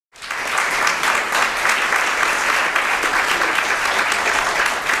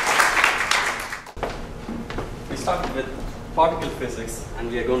particle physics,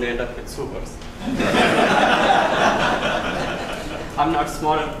 and we are going to end up with sewers. I'm not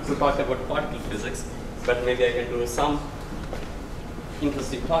smart to talk about particle physics, but maybe I can do some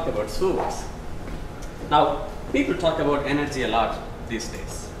interesting talk about sewers. Now, people talk about energy a lot these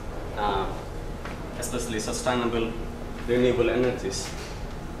days, especially sustainable, renewable energies.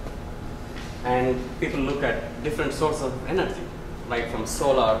 And people look at different sources of energy, right from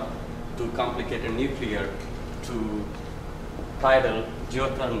solar to complicated nuclear to tidal,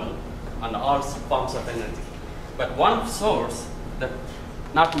 geothermal, and all forms of energy. But one source that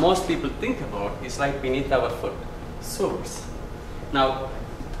not most people think about is right beneath our foot, sewers. Now,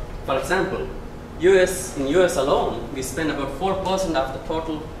 for example, in US alone, we spend about 4% of the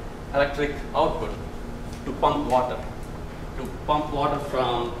total electric output to pump water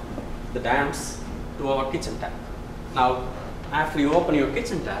from the dams to our kitchen tap. Now, after you open your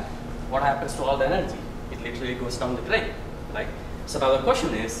kitchen tap, what happens to all the energy? It literally goes down the drain, right? So now the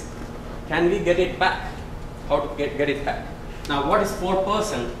question is, can we get it back? How to get it back? Now, what is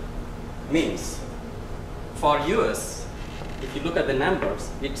 4% means? For US, if you look at the numbers,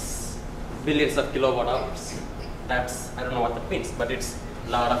 it's billions of kilowatt hours. That's, I don't know what that means, but it's a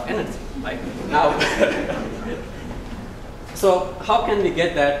lot of energy, right? Now, so how can we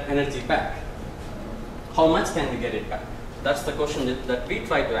get that energy back? How much can we get it back? That's the question that we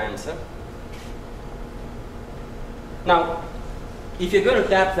try to answer. Now, if you're going to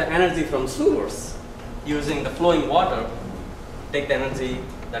tap the energy from sewers using the flowing water, take the energy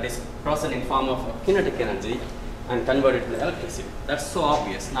that is present in form of kinetic energy and convert it to electricity. That's so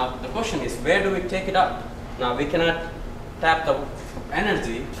obvious. Now, the question is, where do we take it out? Now, we cannot tap the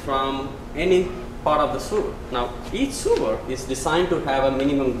energy from any part of the sewer. Now, each sewer is designed to have a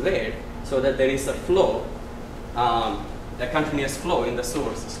minimum grade so that there is a flow, a continuous flow in the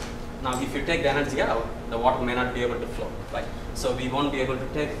sewer system. Now, if you take the energy out, the water may not be able to flow, right? So we won't be able to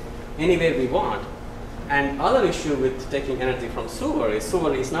take anywhere we want. And other issue with taking energy from sewer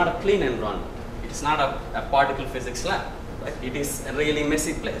is not a clean environment. It's not a particle physics lab, right? It is a really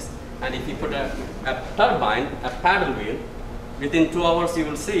messy place. And if you put a turbine, a paddle wheel, within 2 hours you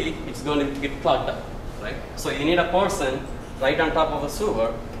will see it's going to get clogged up, right? So you need a person right on top of a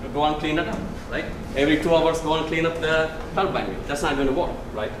sewer to go and clean it up, right? Every 2 hours go and clean up the turbine wheel. That's not going to work,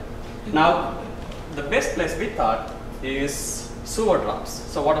 right? Now, the best place we thought is sewer drops.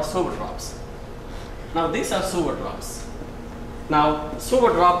 So what are sewer drops? Now, these are sewer drops. Now,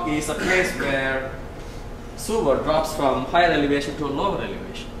 sewer drop is a place where sewer drops from higher elevation to a lower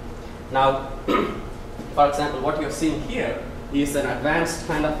elevation. Now, for example, what you're seeing here is an advanced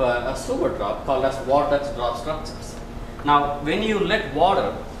kind of a sewer drop called as vortex drop structures. Now, when you let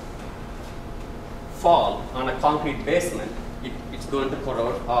water fall on a concrete basement, it's going to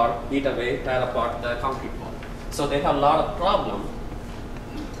corrode or eat away, tear apart the concrete wall. So they have a lot of problem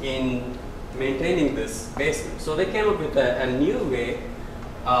in maintaining this basement. So they came up with a new way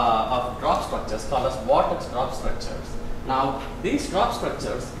of drop structures called as vortex drop structures. Now, these drop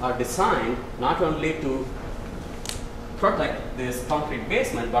structures are designed not only to protect this concrete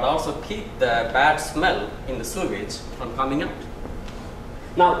basement, but also keep the bad smell in the sewage from coming out.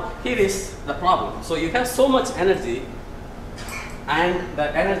 Now, here is the problem. So you have so much energy, and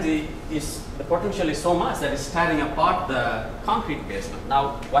the energy is, the potential is so much that it's tearing apart the concrete basement.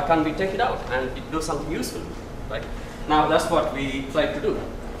 Now, why can't we take it out and do something useful, right? Now, that's what we try to do.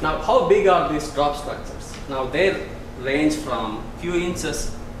 Now, how big are these drop structures? Now, they range from few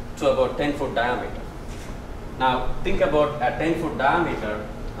inches to about 10-foot diameter. Now, think about a 10-foot diameter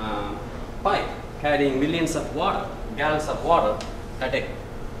pipe carrying millions of gallons of water a day,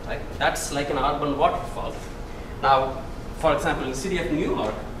 right? That's like an urban waterfall. Now, for example, in the city of New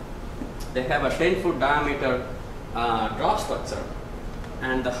York, they have a 10-foot diameter drop structure,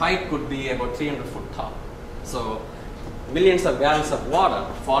 and the height could be about 300-foot tall. So, millions of gallons of water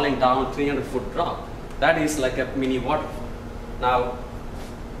falling down 300-foot drop. That is like a mini waterfall.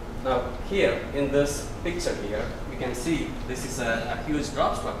 Now here in this picture here, you can see this is a huge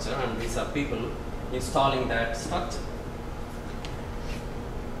drop structure, and these are people installing that structure.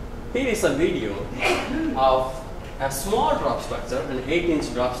 Here is a video of a small drop structure, an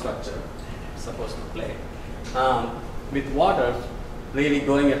 8-inch drop structure, supposed to play, with water really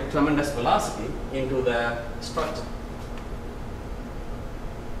going at tremendous velocity into the structure.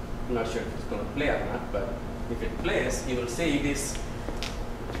 I'm not sure if it's going to play or not, but if it plays, you will see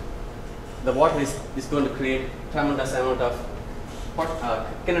the water is going to create tremendous amount of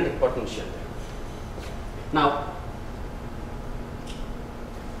kinetic potential. Now,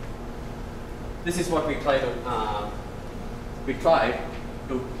 this is what we tried to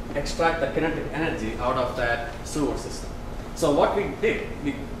extract the kinetic energy out of that sewer system. So what we did,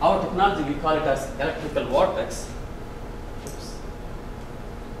 our technology, we call it as electrical vortex. Oops.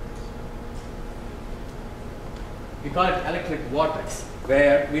 We call it electric vortex,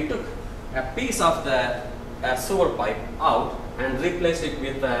 where we took a piece of the sewer pipe out and replaced it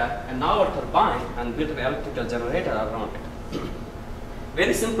with an hour turbine and built an electrical generator around it.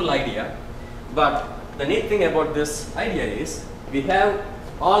 Very simple idea, but the neat thing about this idea is we have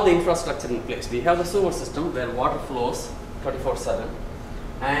all the infrastructure in place. We have the sewer system where water flows 24/7,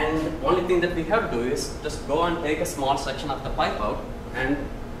 and only thing that we have to do is just go and take a small section of the pipe out and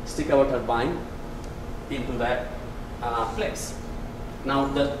stick our turbine into that place. Now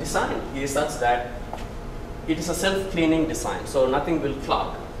the design is such that it is a self-cleaning design, so nothing will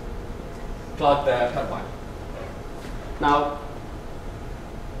clog the turbine. Now,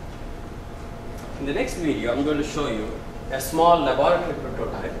 in the next video, I'm going to show you a small laboratory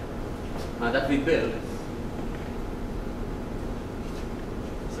prototype that we built.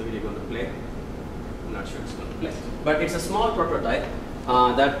 So, we're going to play. I'm not sure it's going to play, but it's a small prototype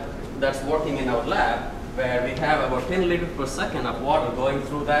that's working in our lab, where we have about 10 liters per second of water going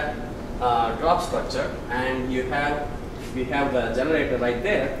through that drop structure, and we have the generator right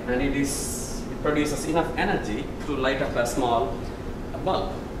there, and it produces enough energy to light up a small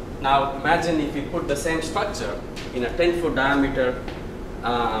bulb. Now imagine if we put the same structure in a 10-foot diameter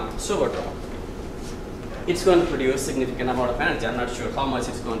sewer drop. It's going to produce significant amount of energy. I'm not sure how much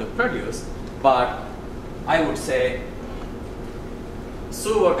it's going to produce, but I would say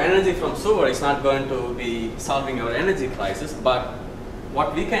energy from sewer is not going to be solving our energy crisis, but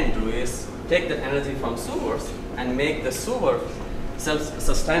what we can do is take the energy from sewers and make the sewer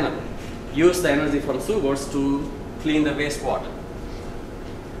self-sustainable. Use the energy from sewers to clean the wastewater.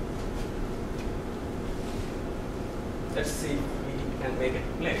 Let's see if we can make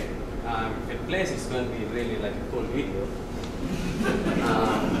it play. If it plays, it's going to be really like a cool video.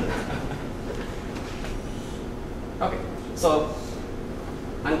 Okay, so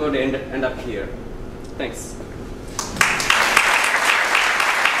I'm going to end up here. Thanks.